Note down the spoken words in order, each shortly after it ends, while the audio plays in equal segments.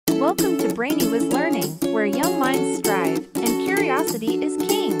Welcome to Brainy Whiz Learning, where young minds strive and curiosity is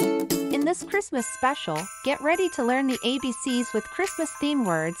king. In this Christmas special, get ready to learn the ABCs with Christmas-themed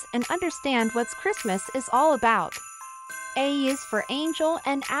words and understand what Christmas is all about. A is for Angel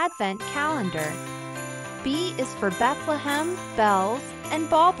and Advent Calendar. B is for Bethlehem, bells, and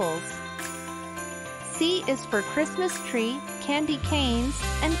baubles. C is for Christmas tree, candy canes,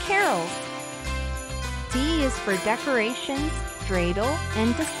 and carols. D is for decorations, dreidel,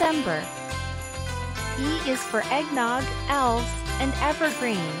 and December. E is for eggnog, elves, and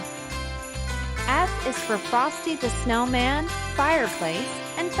evergreen. F is for Frosty the Snowman, fireplace,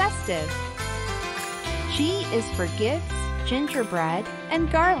 and festive. G is for gifts, gingerbread, and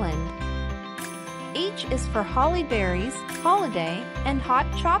garland. H is for holly berries, holiday, and hot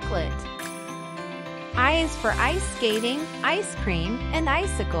chocolate. I is for ice skating, ice cream, and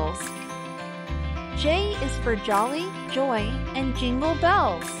icicles. J is for jolly, joy, and jingle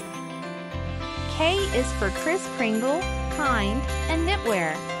bells. K is for Kris Kringle, kind, and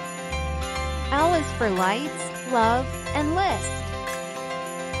knitwear. L is for lights, love, and list.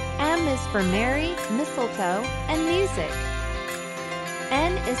 M is for merry, mistletoe, and music.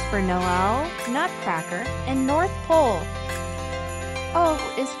 N is for Noel, nutcracker, and North Pole.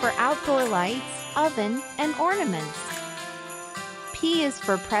 O is for outdoor lights, oven, and ornaments. P is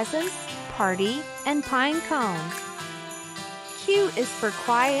for presents, party, and pine cone. Q is for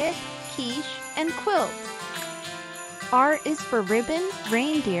quiet, quiche, and quilt. R is for ribbon,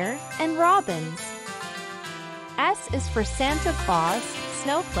 reindeer, and robins. S is for Santa Claus,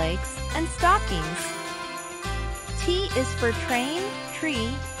 snowflakes, and stockings. T is for train, tree,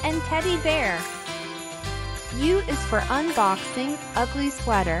 and teddy bear. U is for unboxing, ugly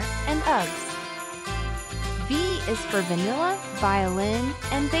sweater, and Uggs. V is for vanilla, violin,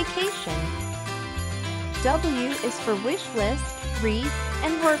 and vacation. W is for wish list, wreath,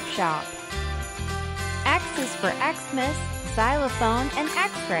 and workshop. X is for Xmas, xylophone, and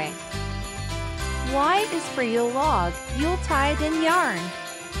X-ray. Y is for Yule log, Yuletide, and yarn.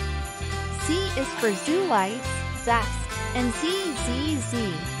 Z is for zoo lights, zest, and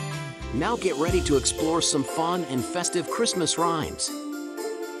ZZZ. Now get ready to explore some fun and festive Christmas rhymes.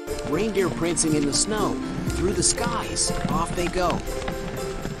 Reindeer prancing in the snow, through the skies, off they go.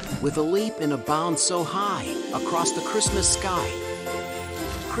 With a leap and a bound so high, across the Christmas sky.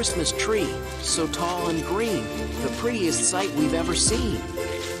 Christmas tree, so tall and green, the prettiest sight we've ever seen.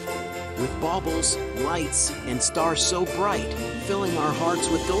 With baubles, lights, and stars so bright, filling our hearts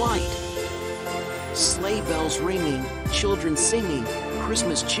with delight. Sleigh bells ringing, children singing,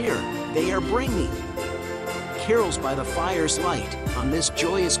 Christmas cheer they are bringing. Carols by the fire's light on this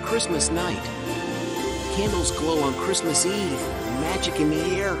joyous Christmas night. Candles glow on Christmas Eve, magic in the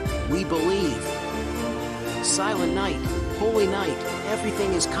air, we believe. Silent night, holy night,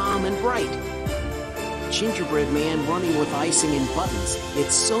 everything is calm and bright. Gingerbread man running with icing and buttons,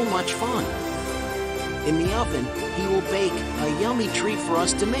 it's so much fun. In the oven, he will bake a yummy treat for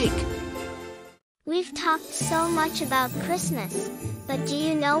us to make. We've talked so much about Christmas, but do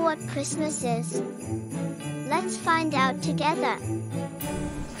you know what Christmas is? Let's find out together.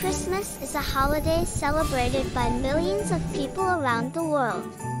 Christmas is a holiday celebrated by millions of people around the world.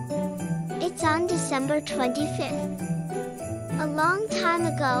 It's on December 25th. A long time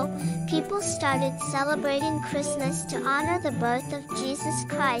ago, people started celebrating Christmas to honor the birth of Jesus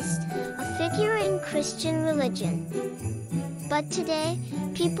Christ, a figure in Christian religion. But today,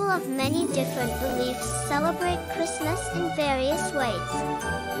 people of many different beliefs celebrate Christmas in various ways.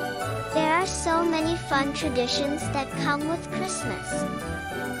 There are so many fun traditions that come with Christmas.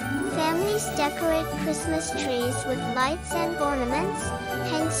 Families decorate Christmas trees with lights and ornaments,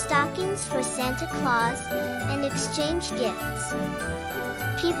 hang stockings for Santa Claus, and exchange gifts.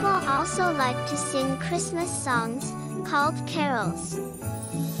 People also like to sing Christmas songs, called carols.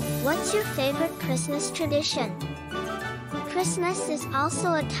 What's your favorite Christmas tradition? Christmas is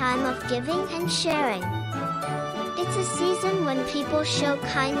also a time of giving and sharing. It's a season when people show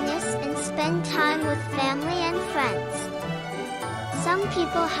kindness and spend time with family and friends. Some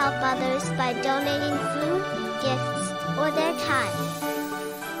people help others by donating food, gifts, or their time.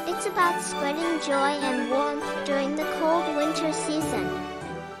 It's about spreading joy and warmth during the cold winter season.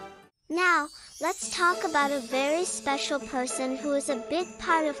 Now, let's talk about a very special person who is a big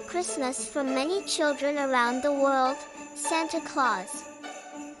part of Christmas for many children around the world, Santa Claus.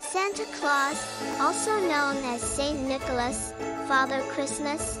 Santa Claus, also known as Saint Nicholas, Father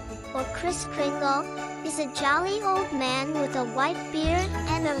Christmas, or Kris Kringle, is a jolly old man with a white beard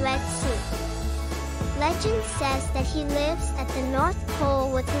and a red suit. Legend says that he lives at the North Pole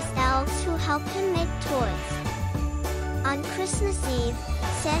with his elves who help him make toys. On Christmas Eve,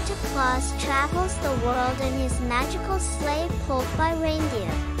 Santa Claus travels the world in his magical sleigh pulled by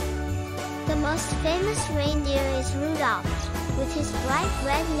reindeer. The most famous reindeer is Rudolph, with his bright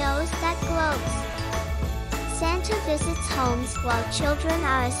red nose that glows. Santa visits homes while children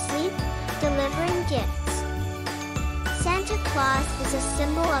are asleep, delivering gifts. Santa Claus is a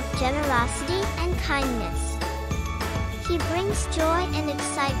symbol of generosity and kindness. He brings joy and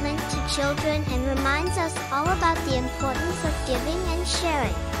excitement to children and reminds us all about the importance of giving and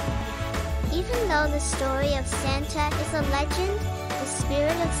sharing. Even though the story of Santa is a legend, the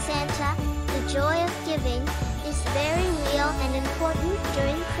spirit of Santa, the joy of giving, is very real and important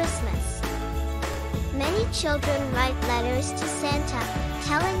during Christmas. Many children write letters to Santa,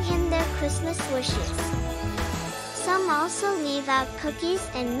 telling him their Christmas wishes. Some also leave out cookies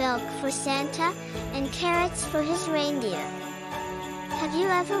and milk for Santa, and carrots for his reindeer. Have you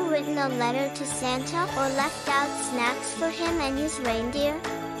ever written a letter to Santa or left out snacks for him and his reindeer?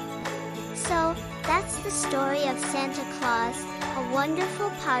 So, that's the story of Santa Claus, a wonderful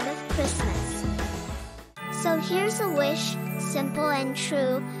part of Christmas. So here's a wish, simple and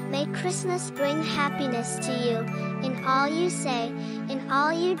true. May Christmas bring happiness to you, in all you say, in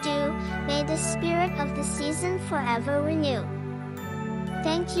all you do. May the spirit of the season forever renew.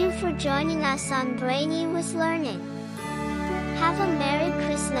 Thank you for joining us on Brainy Whiz Learning. Have a Merry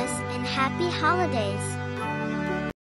Christmas and Happy Holidays.